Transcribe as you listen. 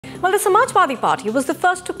Well, the Samajwadi Party was the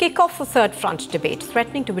first to kick off a third front debate,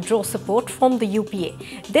 threatening to withdraw support from the UPA.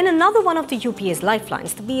 Then another one of the UPA's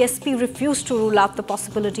lifelines, the BSP, refused to rule out the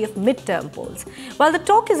possibility of mid-term polls. While the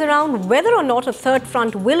talk is around whether or not a third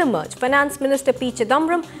front will emerge, Finance Minister P.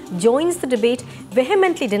 Chidambaram joins the debate,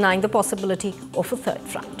 vehemently denying the possibility of a third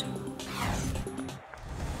front.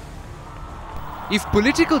 If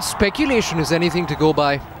political speculation is anything to go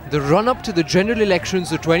by, the run-up to the general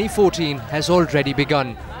elections of 2014 has already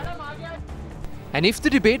begun. And if the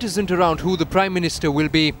debate isn't around who the Prime Minister will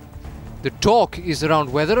be, the talk is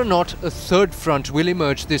around whether or not a third front will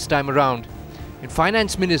emerge this time around. And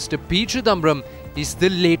Finance Minister P. Chidambaram is the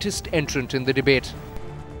latest entrant in the debate.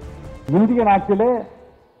 இந்திய நாட்டிலே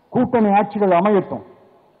கூட்டணி ஆட்சிகள் அமையட்டும்.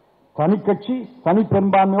 தனி கட்சி தனி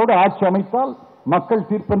பெரும்பான்மையோடு ஆட்சி அமைத்தால் மக்கள்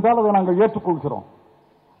தீர்ப்பென்றால் அதை நாங்கள் ஏற்றுக்கொள்கிறோம்.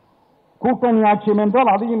 கூட்டணி ஆட்சி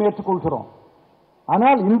என்றால் அதையும் ஏற்றுக்கொள்கிறோம்.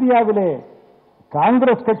 ஆனால் இந்தியாவிலே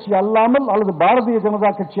காங்கிரஸ் கட்சி அல்லாமல் அல்லது பாரதிய ஜனதா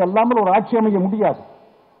கட்சி அல்லாமல் ஒரு ஆட்சி அமைய முடியாது.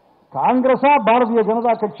 காங்கிரஸா பாரதிய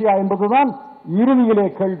ஜனதா கட்சியா என்பதுதான் இறுதியிலே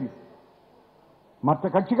கேள்வி. மற்ற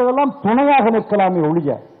கட்சிகள் எல்லாம் துணையாக நிற்கலாமே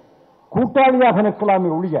ஒழிய, கூட்டாளியாக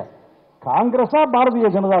நிற்கலாமே ஒழிய, காங்கிரஸா பாரதிய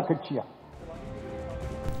ஜனதா கட்சியா?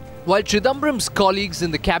 While Chidambaram's colleagues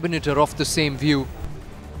in the cabinet are of the same view,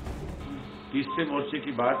 तीसरे मोर्चे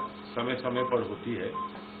की बात समय समय पर होती है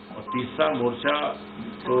और तीसरा मोर्चा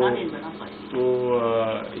तो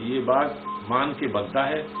ये बात मान के बनता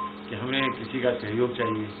है कि हमें किसी का सहयोग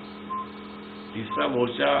चाहिए. तीसरा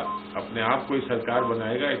मोर्चा अपने आप कोई सरकार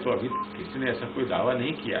बनाएगा, ये तो अभी किसी ने ऐसा कोई दावा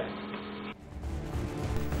नहीं किया है.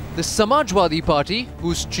 the Samajwadi Party,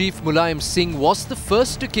 whose chief Mulayam Singh was the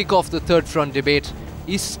first to kick off the third front debate,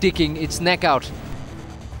 is sticking its neck out.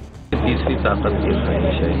 तीसरी ताकत ये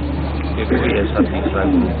रही है कि कोई ऐसा तीसरा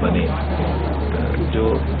ग्रुप बने जो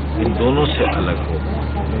इन दोनों से अलग हो,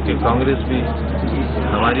 क्योंकि कांग्रेस भी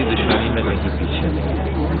हमारी दुश्मनी में कहीं पीछे नहीं.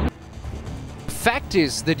 Fact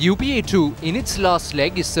is that UPA-2 in its last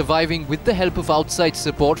leg is surviving with the help of outside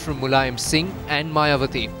support from Mulayam Singh and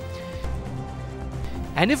Mayawati.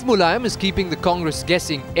 And if Mulayam is keeping the Congress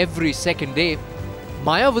guessing every second day,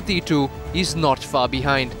 Mayawati too is not far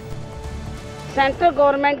behind. Central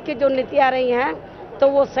government की जो नीतियां रही हैं तो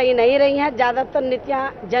वो सही नहीं रही हैं, ज़्यादातर नीतियां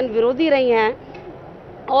जन विरोधी रही हैं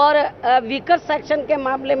और वीकर सेक्शन के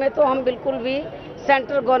मामले में तो हम बिल्कुल भी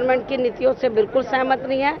सेंट्रल गवर्नमेंट की नीतियों से बिल्कुल सहमत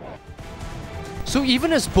नहीं हैं. So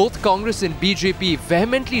even as both Congress and BJP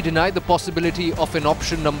vehemently deny the possibility of an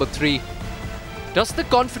option number 3, does the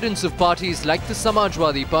confidence of parties like the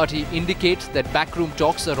Samajwadi Party indicate that backroom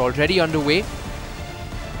talks are already underway?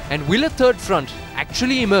 And will a third front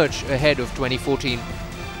actually emerge ahead of 2014?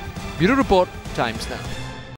 Bureau Report, Times Now.